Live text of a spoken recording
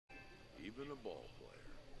even a ball player.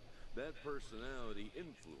 That personality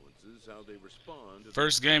influences how they respond to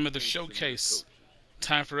First game of the showcase.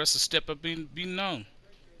 Time for us to step up and be known.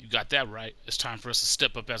 You got that right. It's time for us to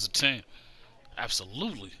step up as a team.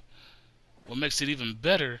 Absolutely. What makes it even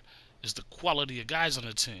better is the quality of guys on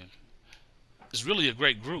the team. It's really a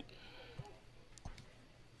great group.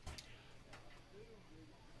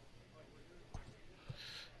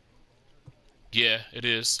 Yeah, it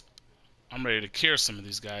is. I'm ready to carry some of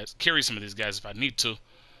these guys if I need to.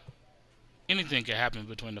 Anything can happen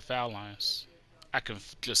between the foul lines. I can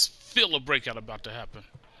just feel a breakout about to happen.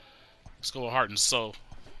 Let's go with heart and soul.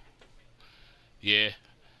 Yeah.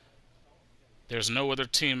 There's no other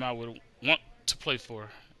team I would want to play for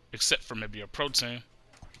except for maybe a pro team.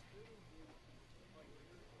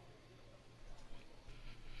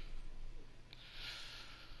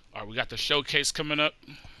 All right, we got the showcase coming up.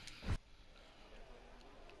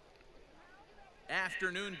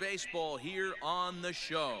 Afternoon baseball here on the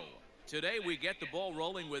show. Today we get the ball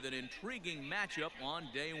rolling with an intriguing matchup on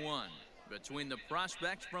day one between the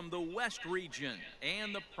prospects from the West region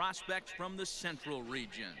and the prospects from the Central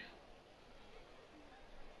region.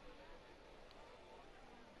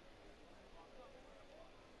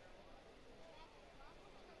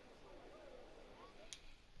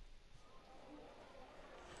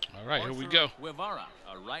 All right, here we go. Guevara,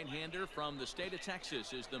 a right-hander from the state of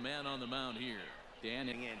Texas, is the man on the mound here.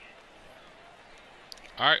 Standing in.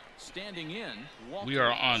 All right. Standing in. We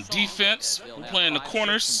are on defense. We're playing the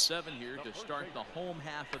corners. 7 here to start the home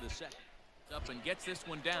half of the second. Up and gets this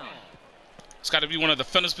one down. It's got to be one of the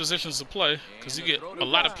funnest positions to play because you get a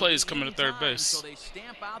lot of plays coming to third base. So they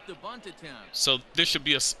stamp out the bunt attempt. So this should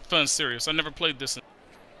be a fun series. I never played this.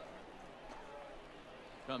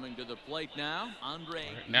 Coming to the plate now, Andre.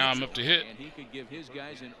 Right, now I'm up to hit. And he could give his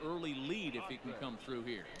guys an early lead if he can come through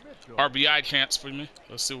here. RBI chance for me.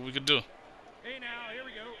 Let's see what we can do. Hey now, here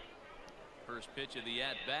we go. First pitch of the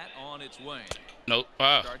at-bat on its way. Nope.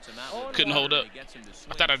 Couldn't hold up.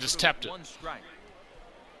 I thought I just tapped it.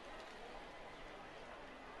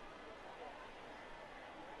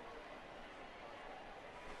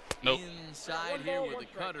 Nope.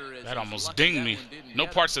 That almost dinged me. No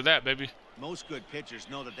parts of that, baby. Most good pitchers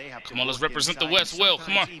know that they have to. Come on, let's represent the West well.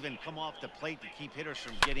 Come on. Even come off the plate to keep hitters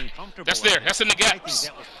from getting comfortable. That's there. That's in the gaps.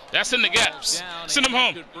 That's in the gaps. Send them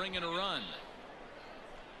home.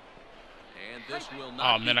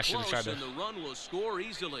 Oh man, I should have tried to.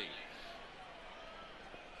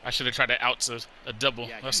 I should have tried to out a double.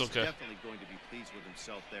 Yeah, that's okay. Definitely going to be pleased with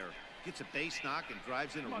himself there. Gets a base knock and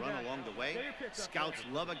drives in a run along the way. Scouts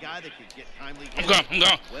love a guy that can get timely. I'm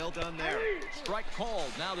gone. Well done there. Strike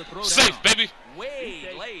called. Now the throw safe, down. baby. Way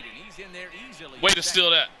late, and he's in there easily. Way to steal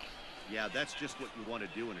that. Yeah, that's just what you want to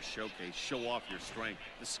do in a showcase. Show off your strength.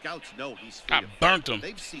 The scouts know he's free. I burnt him.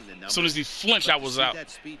 They've seen the numbers. As soon as he flinched, I was out. That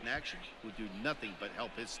speed in action would do nothing but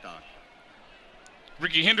help his stock.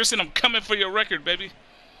 Ricky Henderson, I'm coming for your record, baby.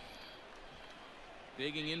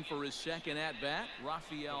 Digging in for his second at-bat,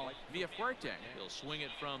 Rafael Villafuerte. He'll swing it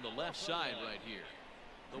from the left side right here.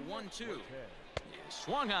 The 1-2.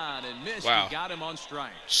 Swung on and missed. Wow. He got him on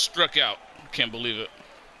strike. Struck out. Can't believe it.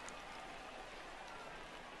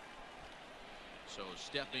 So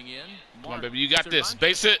stepping in. Come on, baby. You got this.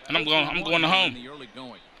 Base it, and I'm going home. The early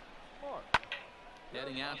going.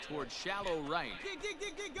 Heading out towards shallow right.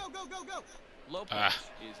 Go. Lopez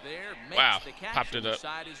is there. Makes wow. The catch. Popped it up.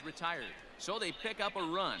 Side is retired. So they pick up a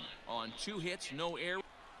run on 2 hits, no error.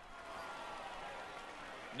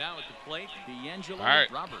 Now at the plate, D'Angelo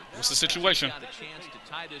Roberts. What's the situation? Got a chance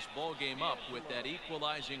to tie this ball game up with that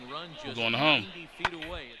equalizing run just going home. 90 feet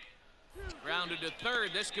away. Grounded to third.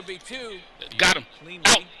 This could be 2. Got him.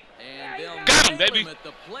 Oh. Got him, baby.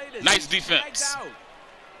 Nice defense.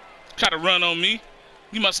 Try to run on me.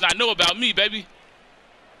 You must not know about me, baby.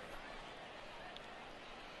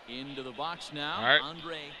 Into the box now. All right.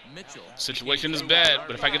 Andre Mitchell. Situation is bad,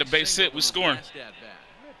 but if I get a base hit, we're scoring.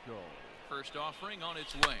 First offering on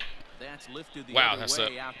its way. That's lifted the wow, other that's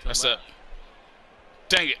way up. out to That's left. up.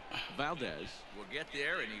 Dang it. Valdez will get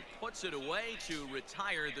there, and he puts it away to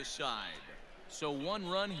retire the side. So 1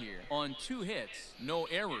 run here on 2 hits, no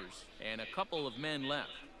errors, and a couple of men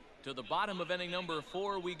left. To the bottom of inning number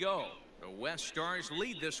 4 we go. The West Stars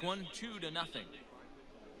lead this one 2-0.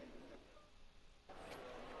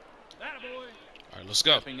 All right, let's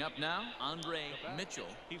go. Stepping up now, Andre Mitchell.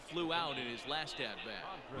 He flew out in his last at-bat.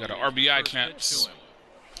 We got an RBI chance.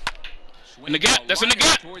 In the gap. That's in the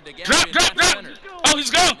gap. Drop. Oh, he's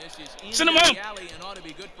gone. Send him home. And ought to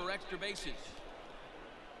be good for extra bases.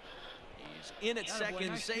 He's in at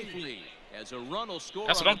second safely as a run will score.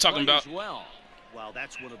 That's what I'm talking about. Well. Well,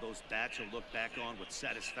 that's one of those bats you'll look back on with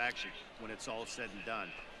satisfaction when it's all said and done.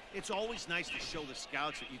 It's always nice to show the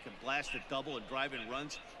scouts that you can blast a double and drive in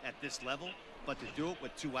runs at this level, but to do it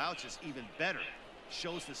with 2 outs is even better.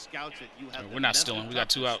 Shows the scouts that you have. We're not stealing. We got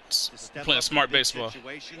 2 outs. We're playing smart baseball.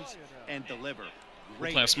 And deliver.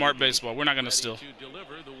 We're playing smart baseball. We're not going to steal.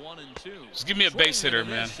 Just give me a base hitter,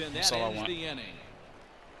 man. That's all I want.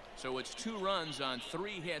 So it's 2 runs on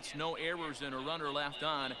 3 hits, no errors, and a runner left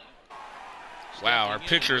on. Wow, our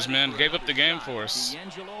pitchers, man, gave up the game for us.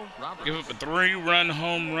 Give up a 3-run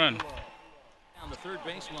home run. On the third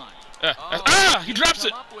baseline. He drops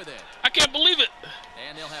it. I can't believe it.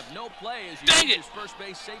 And they'll have no play as he reaches first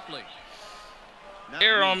base safely.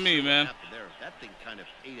 Error on me, man. That thing kind of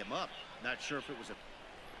ate him up. Not sure if it was a.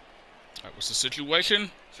 All right, what's the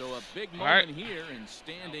situation? So a big moment here, and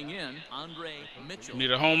standing in, Andre Mitchell.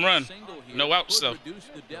 Need a home run. No outs though.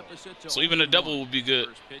 So even a double would be good.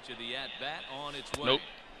 First pitch of the at-bat on its way. Nope.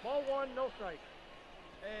 Ball 1, no strike.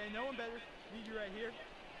 And no one better. Need you right here.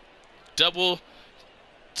 Double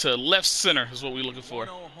to left center is what we're looking for.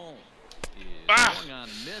 Home.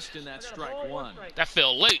 Missed in that strike 1. That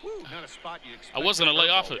fell late. Not a spot you expect. I was gonna lay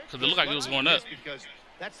off it because it looked like it was going up. Because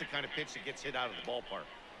that's the kind of pitch that gets hit out of the ballpark.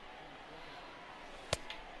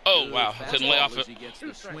 Oh wow, I couldn't lay off it.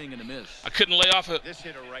 I couldn't lay off it. This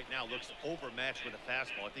hitter right now looks overmatched with a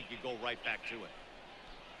fastball. I think you go right back to it.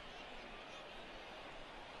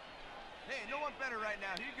 Hey, no one better right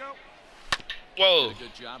now. Here you go. Whoa,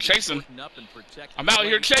 chasing. I'm out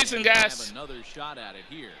here chasing, guys. Another shot at it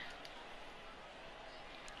here.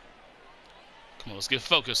 Come on, let's get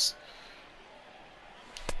focused.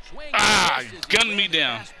 Gunned me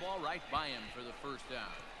down. Right by him for the first down.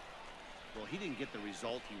 Well, he didn't get the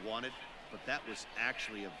result he wanted, but that was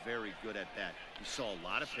actually a very good at-bat. He saw a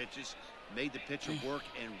lot of pitches, made the pitcher work,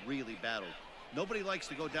 and really battled. Nobody likes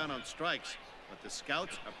to go down on strikes, but the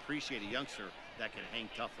scouts appreciate a youngster that can hang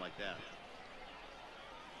tough like that.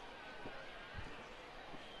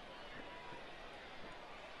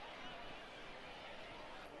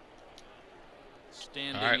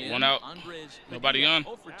 Standing all right, in, 1 out. Andres Nobody on.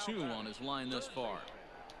 0 for 2 on his line thus far.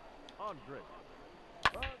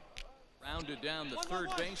 Rounded down the third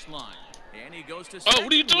baseline, and he goes to. Oh,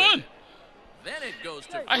 what are you doing? Then it goes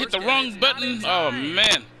to. I hit the wrong button. Oh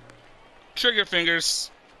man, trigger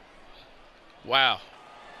fingers. Wow.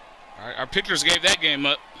 All right, our pitchers gave that game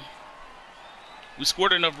up. We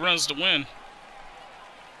scored enough runs to win.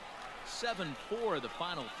 7-4 the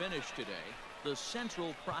final finish today. The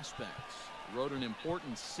Central Prospects rode an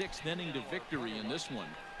important 6th inning to victory in this one.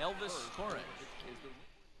 Elvis Torres is the.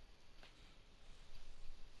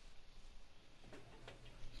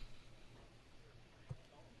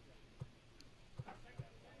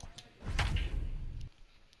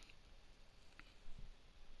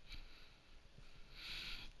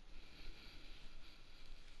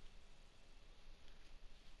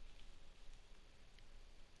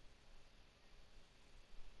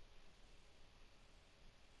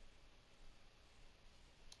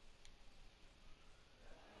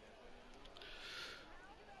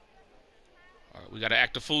 We got to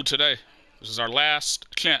act a fool today. This is our last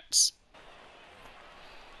chance.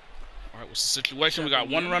 All right, what's the situation? We got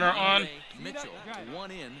 1 runner on. Mitchell,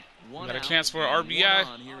 1 in, 1 got a out, chance for an RBI.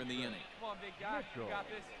 on here in the inning. Come on, big guy. You got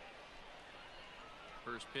this.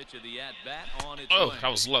 First pitch of the at-bat on its Oh, way.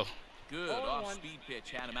 that was low. Good off-speed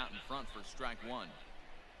pitch had him out in front for strike 1.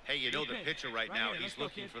 Hey, you know the pitcher right now, he's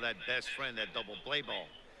looking for that best friend, that double play ball.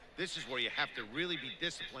 This is where you have to really be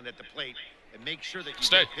disciplined at the plate and make sure that you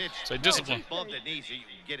Stay get pitched disciplined. above the knees so you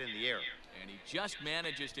can get in the air. And he just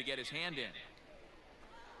manages to get his hand in.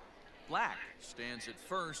 Black stands at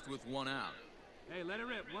first with 1 out. Hey, let it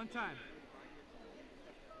rip. 1 time.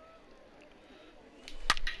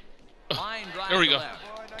 Line drive There we to go.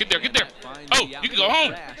 left. Get there, get there. Finds Oh, the you can go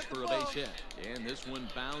home. crash for a base hit. And this one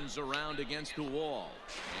bounds around against the wall.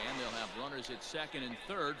 And they'll have runners at second and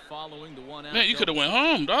third following the 1 out. Man, you could have went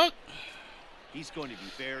home, dog. He's going to be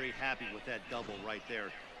very happy with that double right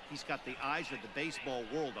there. He's got the eyes of the baseball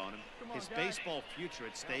world on him, his baseball future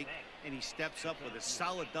at stake, and he steps up with a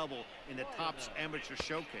solid double in the Topps Amateur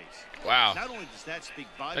Showcase. Wow. Not only does that speak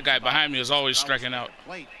volumes, That guy behind me is always striking out.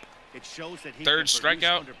 Plate, it shows that he Third can produce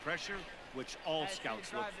strikeout. under pressure, which all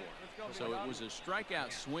scouts look for. So it was a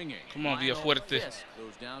strikeout swinging. Come on, Villa Lionel Fuerte. Fisk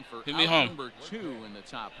goes down for Hit me out home. number 2 in the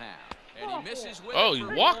top half. And he misses with Oh, it he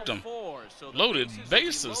for walked ball him. 4. So the Loaded will be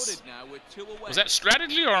bases. loaded now with 2 away. Was that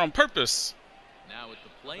strategy or on purpose? Now at the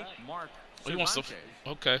plate, Mark Oh, he wants to. Cervantes.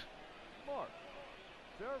 Okay.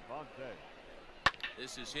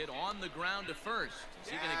 This is hit on the ground to first. Is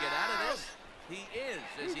he going to get out of this? He is,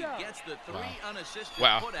 as he gets the 3 unassisted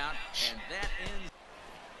Wow. put out, and that ends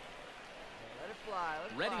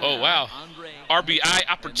Ready Oh, now, wow. Andre RBI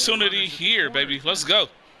opportunity here, baby. Let's go.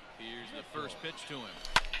 Here's the first pitch to him.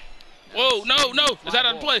 Whoa, no, no. Is that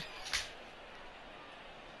out of Fly play?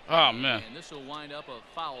 Oh, man. And this will wind up a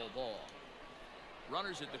foul ball.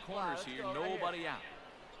 Runners at the corners here, nobody out.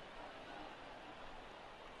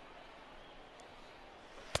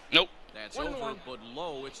 Nope. That's 1-1. over, but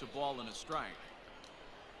low. It's a ball and a strike.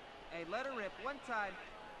 Hey, let her rip one time.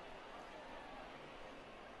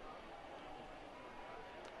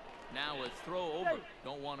 Now a throw over.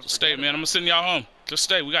 Don't want to Just stay, man. I'm going to send y'all home. Just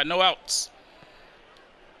stay. We got no outs.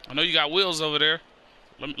 I know you got wheels over there.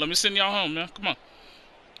 Let me send y'all home, man. Come on.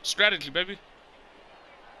 Strategy, baby.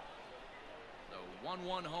 The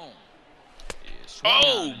 1-1 home.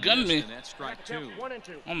 Oh, gun me. That's strike 2. 1 and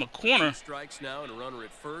 2. On the corner. 2 strikes now and a runner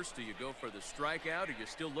at first. Do you go for the strikeout or you're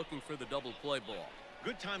still looking for the double play ball?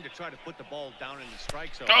 Good time to try to put the ball down in the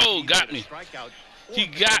strike zone. Oh, Either got get a me. strikeout or He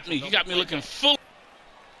got me. He got me looking full.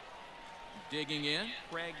 Digging in,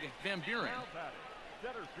 Craig Van Buren.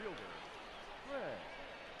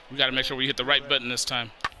 We got to make sure we hit the right button this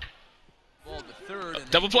time. Ball to third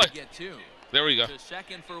and Double they play. get 2. There we go. To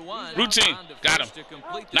second for 1. Routine. On to Got first him. to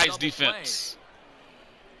complete the Nice double defense.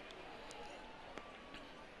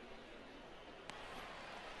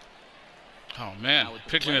 Oh, man. Now with the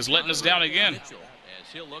Pitching plate, is letting us down again. Mitchell,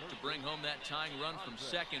 as he'll look to bring home that tying run from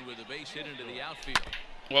second with a base hit into the outfield.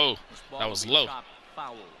 Whoa. This ball That will was be low. chopped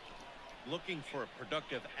foul. Looking for a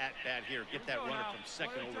productive at-bat here. Get that runner from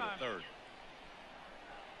second over to third.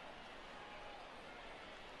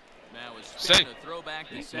 Now is Stay. spin a throwback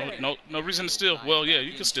to second. No reason to steal. Well, yeah,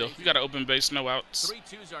 you can steal. You got an open base, no outs.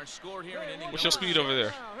 3-2's our score here in inning What's your number speed over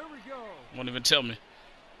there? Now, here we go. Won't even tell me.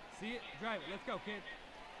 See it? Drive it. Let's go, kid.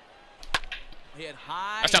 Hit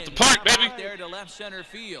high. That's out the and park, down baby. out there to left center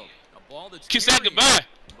field. A ball that's Kiss that curious, goodbye.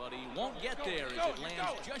 but he won't get there as it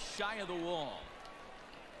lands just shy of the wall.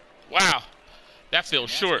 Wow. That feels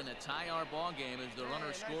That's short. going to tie our ball game as the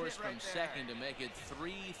runner scores from second to make it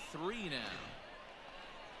 3-3 now.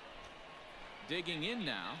 Digging in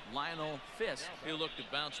now, Lionel Fisk. He'll look to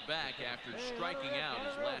bounce back after striking out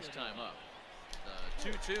his last time up. The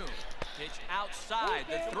 2-2. Pitch outside.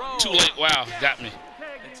 The throw. Too late. Wow. Got me.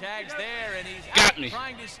 The tag's there, and he's Got out me.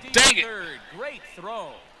 trying to steal Dang it. third. Great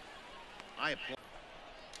throw. I applaud.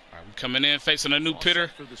 All right, we coming in facing a new All pitter.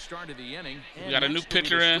 set for the start of the inning. We got a new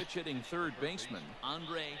pitcher in. Switch-hitting third baseman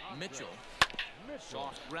Andre Mitchell.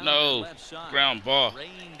 Soft ground No. left side. Ground ball.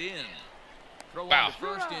 Reined in. Throw Wow. on to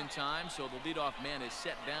first in time, so the leadoff man is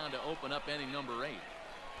set down to open up inning number 8.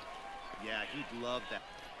 Yeah, he'd love that.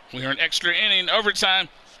 We are an extra inning, overtime.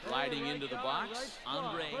 Sliding into the box,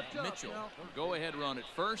 Andre Mitchell. Go ahead run at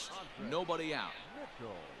first, nobody out.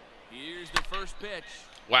 Here's the first pitch.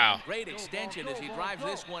 Wow. Great extension as he drives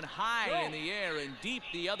this one high in the air and deep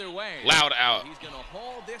the other way. Loud out. He's going to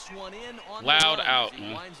haul this one in on Loud the run out, as he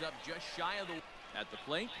man. winds up just shy of the at the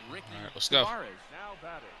plate. Ricky All right, let's go. Suarez. Now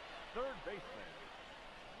batting, third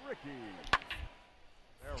baseman, Ricky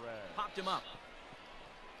Perez. Popped him up.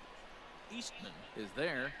 Eastman is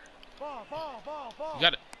there. Ball, ball, ball, ball. You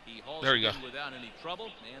got it. He hauls There it you in go. without any trouble,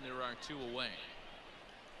 and there are 2 away.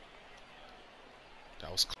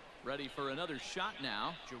 That was close. Ready for another shot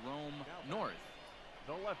now. Jerome North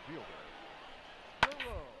The left fielder.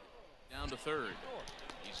 down to third.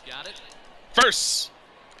 He's got it. First.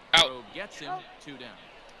 Out. Throw gets him 2 down.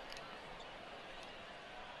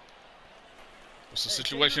 What's the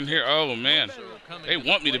situation here? Oh, man. So coming They to the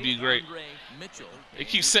want me to plate, be great. Andre Mitchell. They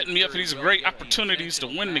keep setting me up for these great opportunities to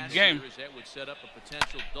win the game. That would set up a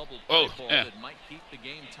potential double Oh, play ball yeah. that might keep the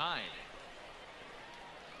game tied.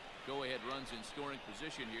 Go ahead runs in scoring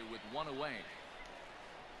position here with 1 away.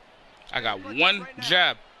 I got one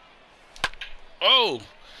jab. Oh,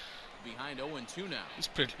 Behind 0-2 now. this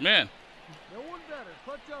pitch, man. No one better.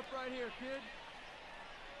 Clutch up right here, kid.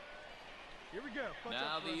 Here we go. Clutch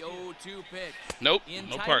Now up for the us, kid. 0-2 pitch. Nope, In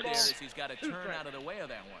no tight parts. there as he's got to turn out of the way of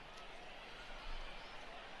that one.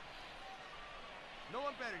 No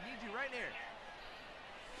one better. Need you right there.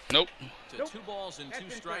 Nope. To 2 balls and 2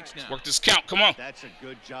 strikes now. Work this count. Come on. That's a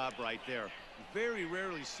good job right there. You very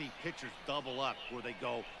rarely see pitchers double up where they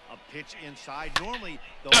go a pitch inside. Normally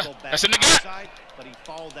they'll go back That's in the gap. outside, but he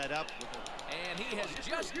followed that up with a And he has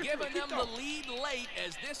just given them the lead late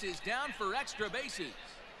as this is down for extra bases.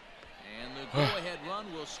 And the go-ahead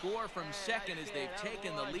run will score from second as they've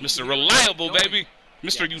taken the lead. Mr. here. Reliable, Going. baby.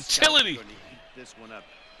 Mr. Yeah, the scouts Utility. are gonna eat this one up.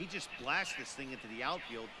 He just blasts this thing into the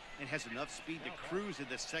outfield and has enough speed to cruise in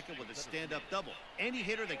the second with a stand-up double. Any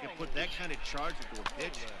hitter that can put that kind of charge into a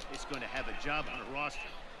pitch is going to have a job on the roster.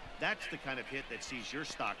 That's the kind of hit that sees your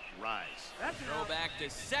stock rise. Throw back to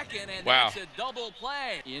second, and Wow. that's a double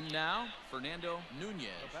play. In now, Fernando Nunez.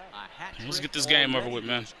 A hat Let's trick get this game over already with, to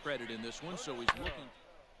man. his credit in this one, so he's looking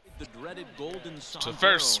the dreaded golden To sombrero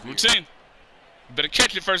first, here. routine. Better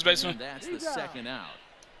catch it, first baseman. And that's the second out.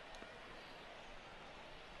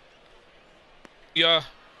 Yeah.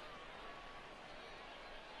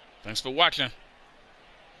 Thanks for watching.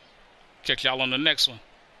 Catch y'all on the next one.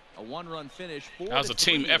 A one-run finish. That was a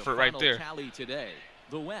team 4-3 effort the right final there. Tally today.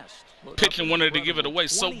 The West put Pitching up wanted an to give it away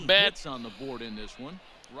so 20 bad. hits on the board in this one.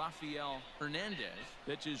 Rafael Hernandez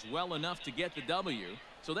pitches well enough to get the W.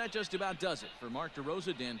 So that just about does it. For Mark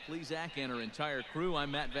DeRosa, Dan Plesac, and our entire crew,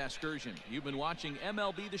 I'm Matt Vasgersian. You've been watching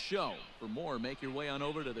MLB The Show. For more, make your way on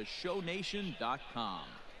over to theshownation.com.